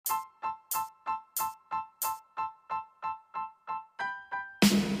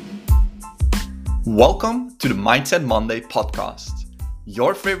Welcome to the Mindset Monday podcast,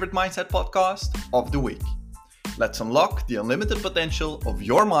 your favorite mindset podcast of the week. Let's unlock the unlimited potential of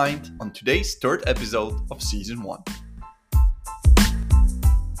your mind on today's third episode of season 1.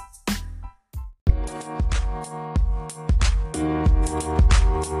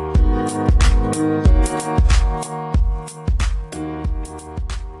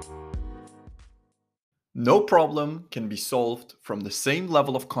 No problem can be solved from the same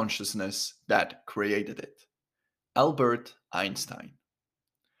level of consciousness that created it. Albert Einstein.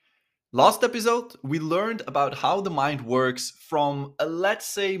 Last episode, we learned about how the mind works from a, let's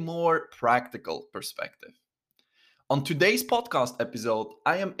say, more practical perspective. On today's podcast episode,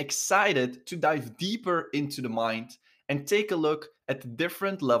 I am excited to dive deeper into the mind and take a look at the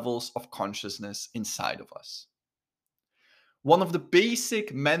different levels of consciousness inside of us. One of the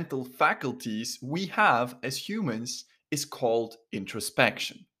basic mental faculties we have as humans is called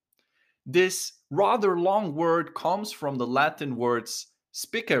introspection. This rather long word comes from the Latin words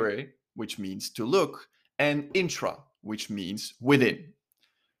spicere, which means to look, and intra, which means within.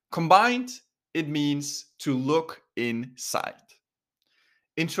 Combined, it means to look inside.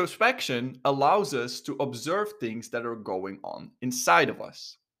 Introspection allows us to observe things that are going on inside of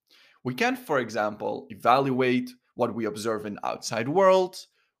us. We can, for example, evaluate what we observe in the outside world.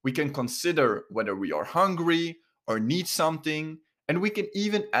 We can consider whether we are hungry or need something, and we can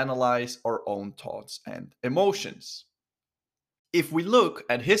even analyze our own thoughts and emotions. If we look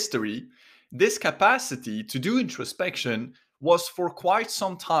at history, this capacity to do introspection was for quite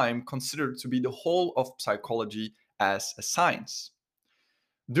some time considered to be the whole of psychology as a science.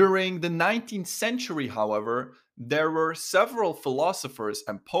 During the 19th century, however, there were several philosophers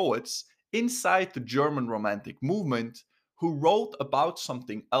and poets inside the German Romantic movement who wrote about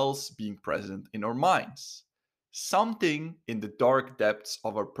something else being present in our minds, something in the dark depths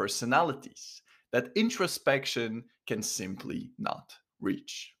of our personalities that introspection can simply not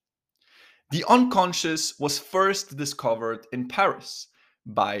reach. The unconscious was first discovered in Paris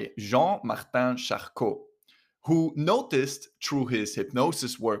by Jean-Martin Charcot, who noticed through his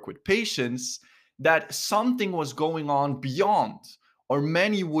hypnosis work with patients that something was going on beyond, or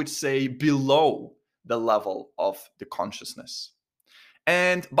many would say below, the level of the consciousness.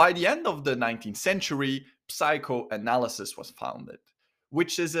 And by the end of the 19th century, psychoanalysis was founded,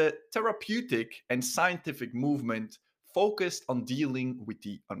 which is a therapeutic and scientific movement focused on dealing with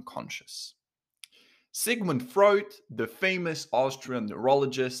the unconscious. Sigmund Freud, the famous Austrian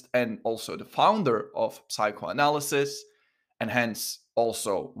neurologist and also the founder of psychoanalysis, and hence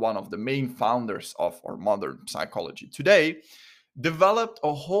also one of the main founders of our modern psychology today, developed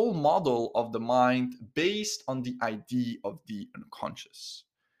a whole model of the mind based on the idea of the unconscious.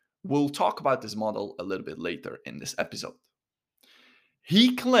 We'll talk about this model a little bit later in this episode.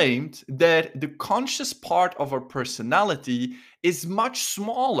 He claimed that the conscious part of our personality is much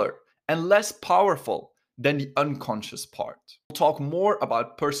smaller and less powerful than the unconscious part. We'll talk more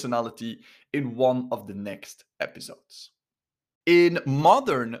about personality in one of the next episodes. In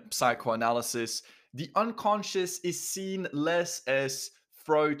modern psychoanalysis, the unconscious is seen less as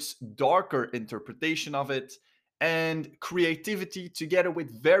Freud's darker interpretation of it, and creativity, together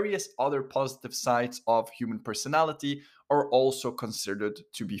with various other positive sides of human personality, are also considered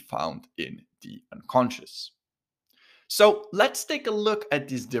to be found in the unconscious. So let's take a look at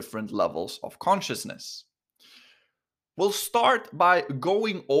these different levels of consciousness. We'll start by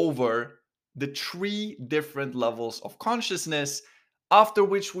going over the 3 different levels of consciousness, after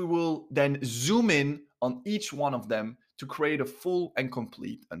which we will then zoom in on each one of them to create a full and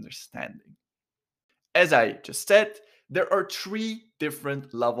complete understanding. As I just said, there are 3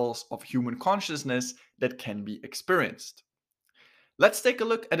 different levels of human consciousness that can be experienced. Let's take a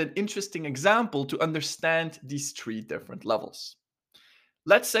look at an interesting example to understand these 3 different levels.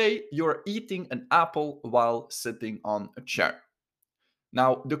 Let's say you're eating an apple while sitting on a chair.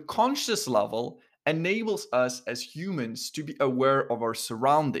 Now, the conscious level enables us as humans to be aware of our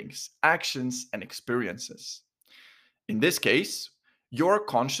surroundings, actions, and experiences. In this case, you're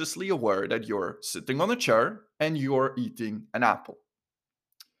consciously aware that you're sitting on a chair and you're eating an apple.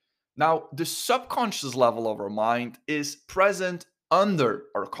 Now, the subconscious level of our mind is present under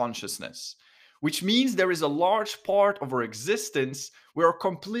our consciousness, which means there is a large part of our existence we are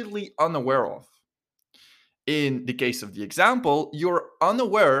completely unaware of. In the case of the example, you're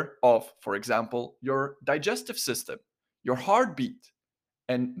unaware of, for example, your digestive system, your heartbeat,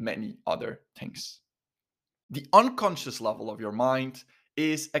 and many other things. The unconscious level of your mind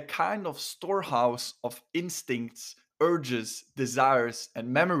is a kind of storehouse of instincts, urges, desires, and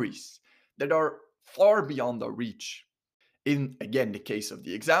memories that are far beyond our reach. In, again, the case of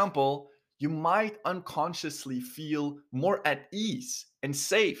the example, you might unconsciously feel more at ease and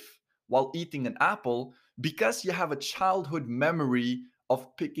safe while eating an apple because you have a childhood memory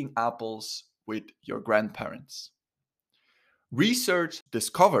of picking apples with your grandparents. Research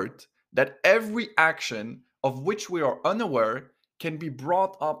discovered that every action of which we are unaware can be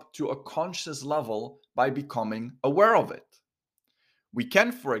brought up to a conscious level by becoming aware of it. We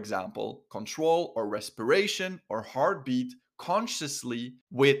can, for example, control our respiration or heartbeat consciously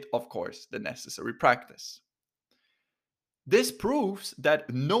with, of course, the necessary practice. This proves that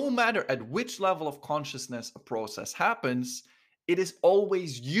no matter at which level of consciousness a process happens, it is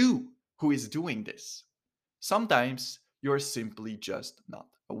always you who is doing this. Sometimes you're simply just not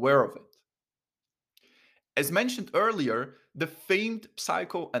aware of it. As mentioned earlier, the famed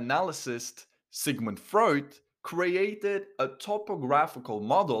psychoanalyst Sigmund Freud created a topographical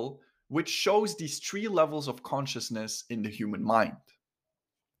model which shows these three levels of consciousness in the human mind: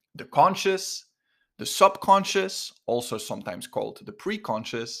 the conscious, the subconscious, also sometimes called the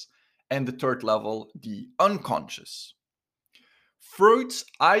preconscious, and the third level, the unconscious. Freud's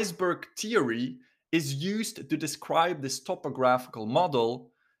iceberg theory is used to describe this topographical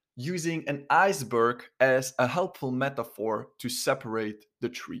model, using an iceberg as a helpful metaphor to separate the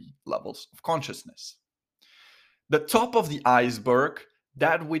three levels of consciousness. The top of the iceberg,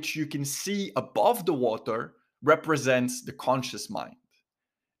 that which you can see above the water, represents the conscious mind.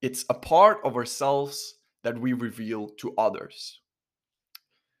 It's a part of ourselves that we reveal to others.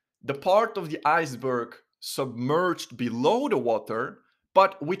 The part of the iceberg submerged below the water,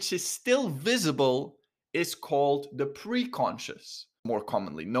 but which is still visible, is called the preconscious, more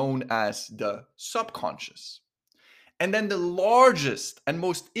commonly known as the subconscious. And then the largest and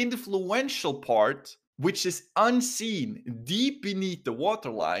most influential part, which is unseen deep beneath the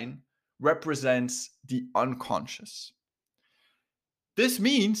waterline, represents the unconscious. This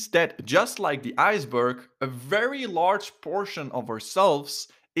means that just like the iceberg, a very large portion of ourselves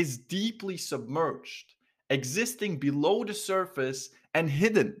is deeply submerged, existing below the surface and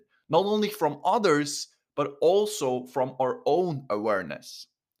hidden not only from others but also from our own awareness,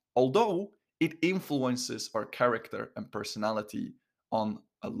 although it influences our character and personality on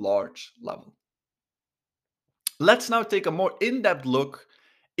a large level. Let's now take a more in depth look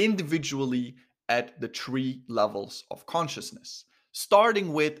individually at the three levels of consciousness,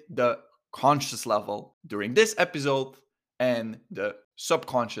 starting with the conscious level during this episode and the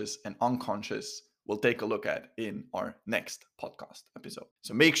subconscious and unconscious we'll take a look at in our next podcast episode.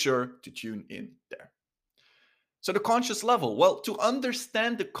 So make sure to tune in there. So, the conscious level. Well, to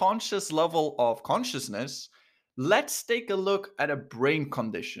understand the conscious level of consciousness, let's take a look at a brain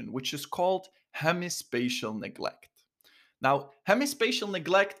condition which is called hemispatial neglect. Now, hemispatial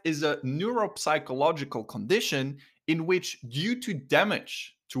neglect is a neuropsychological condition in which, due to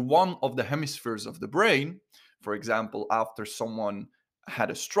damage to one of the hemispheres of the brain, for example, after someone had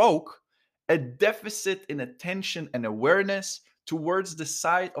a stroke, a deficit in attention and awareness towards the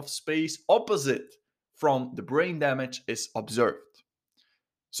side of space opposite from the brain damage is observed.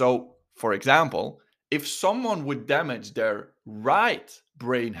 So, for example, if someone would damage their right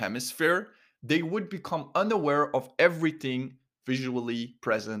brain hemisphere, they would become unaware of everything visually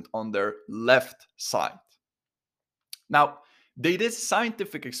present on their left side. Now, they did a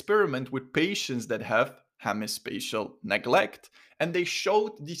scientific experiment with patients that have hemispatial neglect, and they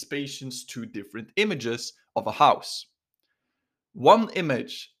showed these patients two different images of a house. One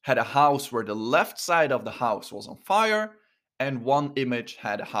image had a house where the left side of the house was on fire, and one image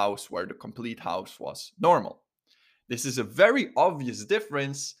had a house where the complete house was normal. This is a very obvious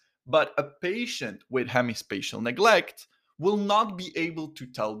difference, but a patient with hemispatial neglect will not be able to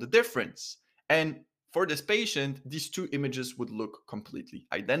tell the difference. And for this patient, these two images would look completely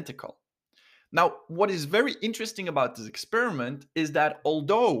identical. Now, what is very interesting about this experiment is that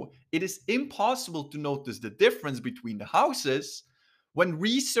although it is impossible to notice the difference between the houses, when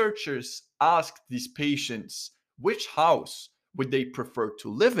researchers asked these patients which house would they prefer to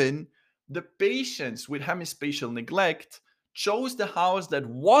live in, the patients with hemispatial neglect chose the house that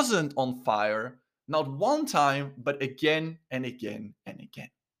wasn't on fire, not one time, but again and again and again.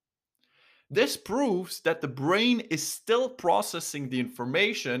 This proves that the brain is still processing the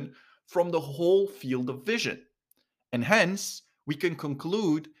information from the whole field of vision. And hence, we can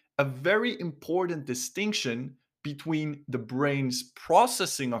conclude a very important distinction between the brain's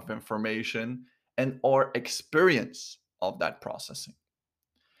processing of information and our experience of that processing.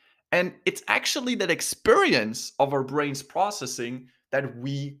 And it's actually that experience of our brain's processing that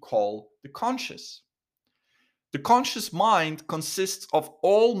we call the conscious. The conscious mind consists of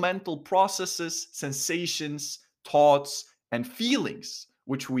all mental processes, sensations, thoughts, and feelings,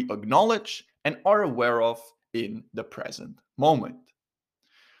 which we acknowledge and are aware of in the present moment.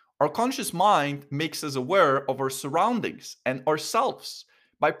 Our conscious mind makes us aware of our surroundings and ourselves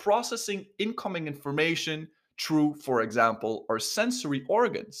by processing incoming information through, for example, our sensory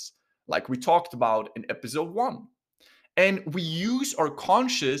organs, like we talked about in episode 1. And we use our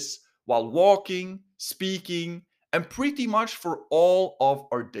conscious while walking, speaking, and pretty much for all of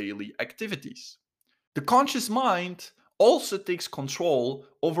our daily activities. The conscious mind also takes control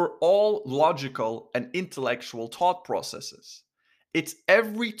over all logical and intellectual thought processes. It's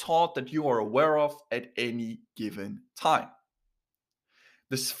every thought that you are aware of at any given time.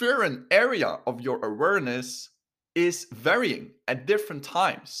 The sphere and area of your awareness is varying at different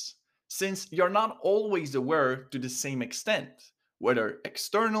times, since you're not always aware to the same extent, whether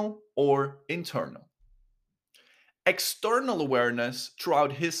external or internal. External awareness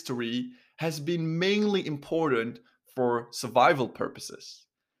throughout history has been mainly important for survival purposes.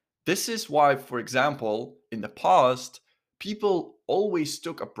 This is why, for example, in the past, people always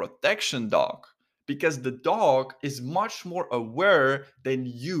took a protection dog because the dog is much more aware than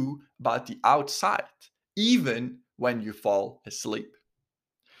you about the outside, even when you fall asleep.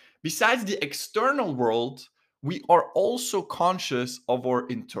 Besides the external world, we are also conscious of our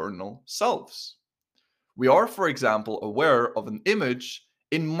internal selves. We are, for example, aware of an image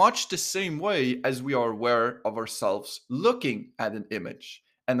in much the same way as we are aware of ourselves looking at an image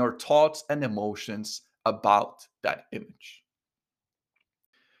and our thoughts and emotions about that image.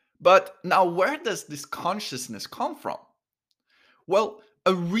 But now, where does this consciousness come from? Well,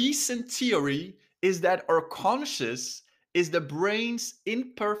 a recent theory is that our conscious is the brain's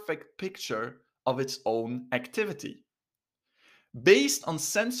imperfect picture of its own activity. Based on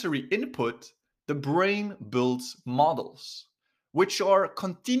sensory input, the brain builds models, which are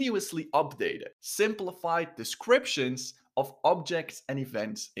continuously updated, simplified descriptions of objects and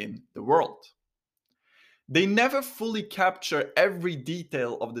events in the world. They never fully capture every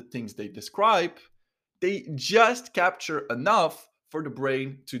detail of the things they describe, they just capture enough for the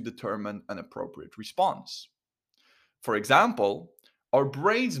brain to determine an appropriate response. For example, our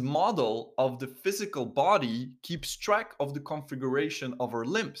brain's model of the physical body keeps track of the configuration of our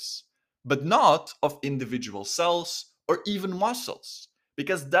limbs, but not of individual cells or even muscles,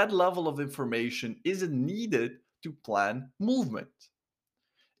 because that level of information isn't needed to plan movement.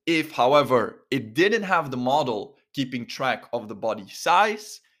 If, however, it didn't have the model keeping track of the body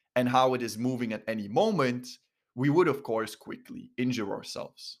size and how it is moving at any moment, we would, of course, quickly injure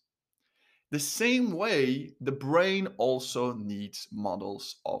ourselves. The same way, the brain also needs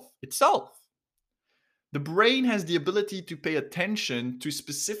models of itself. The brain has the ability to pay attention to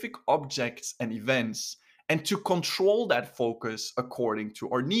specific objects and events and to control that focus according to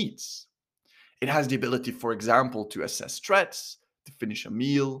our needs. It has the ability, for example, to assess threats, to finish a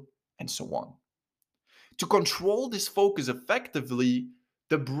meal, and so on. To control this focus effectively,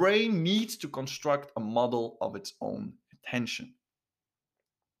 the brain needs to construct a model of its own attention.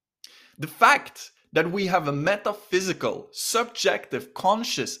 The fact that we have a metaphysical, subjective,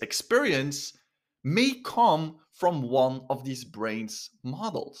 conscious experience may come from one of these brain's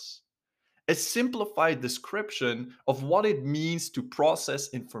models. A simplified description of what it means to process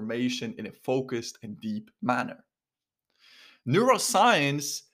information in a focused and deep manner.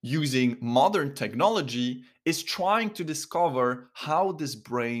 Neuroscience, using modern technology, is trying to discover how this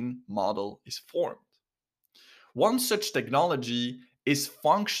brain model is formed. One such technology is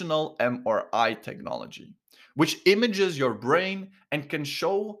functional MRI technology, which images your brain and can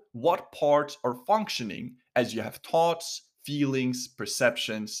show what parts are functioning as you have thoughts, feelings,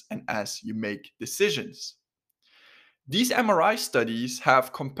 perceptions, and as you make decisions. These MRI studies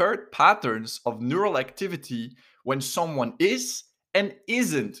have compared patterns of neural activity when someone is and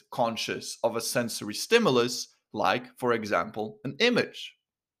isn't conscious of a sensory stimulus, like, for example, an image.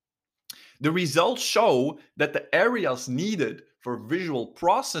 The results show that the areas needed for visual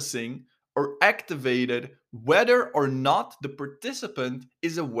processing are activated whether or not the participant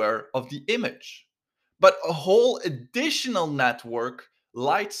is aware of the image. But a whole additional network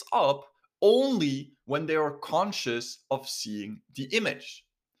lights up only when they are conscious of seeing the image,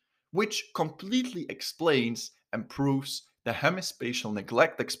 which completely explains and proves the hemispatial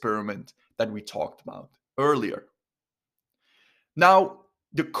neglect experiment that we talked about earlier. Now,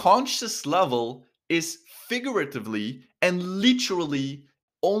 the conscious level is figuratively and literally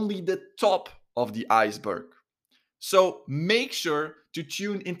only the top of the iceberg. So make sure to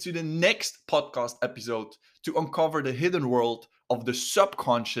tune into the next podcast episode to uncover the hidden world of the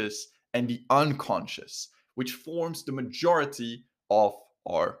subconscious and the unconscious, which forms the majority of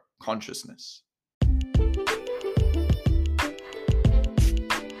our consciousness.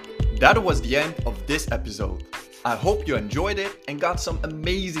 That was the end of this episode. I hope you enjoyed it and got some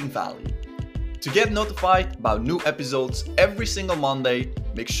amazing value. To get notified about new episodes every single Monday,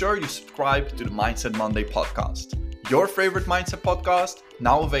 make sure you subscribe to the Mindset Monday podcast. Your favorite mindset podcast,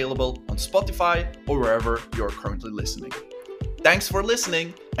 now available on Spotify or wherever you're currently listening. Thanks for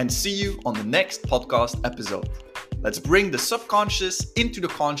listening and see you on the next podcast episode. Let's bring the subconscious into the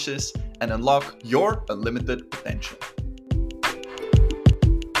conscious and unlock your unlimited potential.